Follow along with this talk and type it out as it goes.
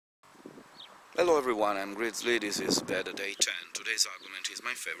Hello everyone, I'm Grizzly, this is VEDA Day 10. Today's argument is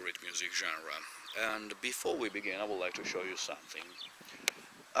my favorite music genre. And before we begin, I would like to show you something.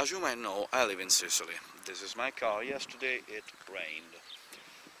 As you might know, I live in Sicily. This is my car. Yesterday it rained.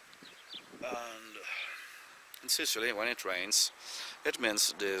 And in Sicily, when it rains, it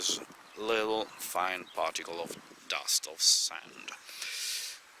means this little fine particle of dust, of sand.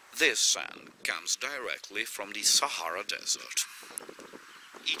 This sand comes directly from the Sahara Desert.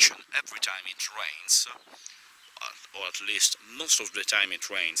 Each and every time it rains, or at least most of the time it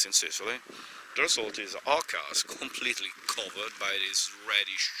rains in Sicily, the result is our car is completely covered by this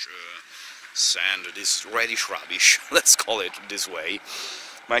reddish sand, this reddish rubbish, let's call it this way.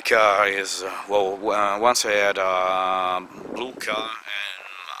 My car is, once I had a blue car, and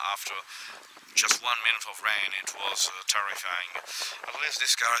after just 1 minute of rain it was terrifying. At least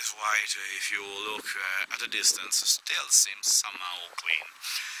this car is white. If you look at a distance, it still seems somehow clean.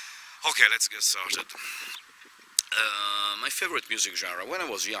 Okay, let's get started. My favorite music genre. When I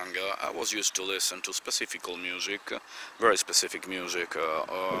was younger, I was used to listen to specific music, very specific music.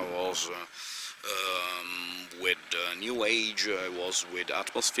 I was with New Age, I was with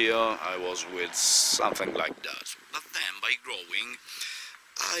Atmosphere, I was with something like that. But then, by growing,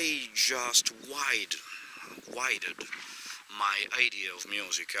 I just widened my idea of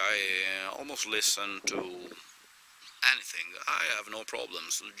music. I almost listen to anything. I have no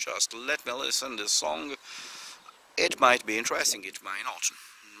problems. Just let me listen to this song. It might be interesting, it might not.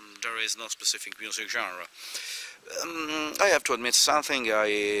 There is no specific music genre. I have to admit something. I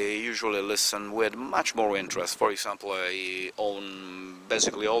usually listen with much more interest. For example, I own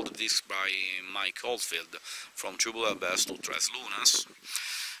basically all the discs by Mike Oldfield, from Tubular Bells to Tres Lunas.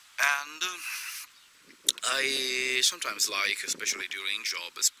 And I sometimes like, especially during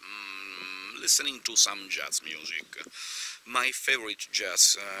jobs, listening to some jazz music. My favorite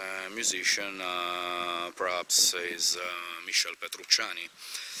jazz musician perhaps is Michel Petrucciani.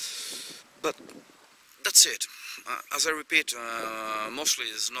 But that's it. As I repeat, mostly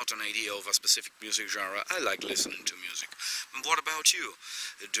it's not an idea of a specific music genre. I like listening to music. And what about you?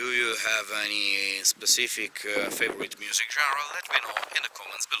 Do you have any specific favorite music genre? Let me know in the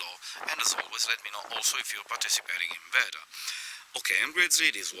comments below. And as always, let me know also if you're participating in VEDA. Okay, I'm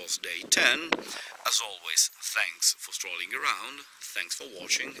Grizzly, this was day 10. As always, thanks for strolling around, thanks for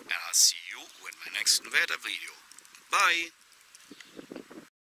watching, and I'll see you in my next VEDA video. Bye!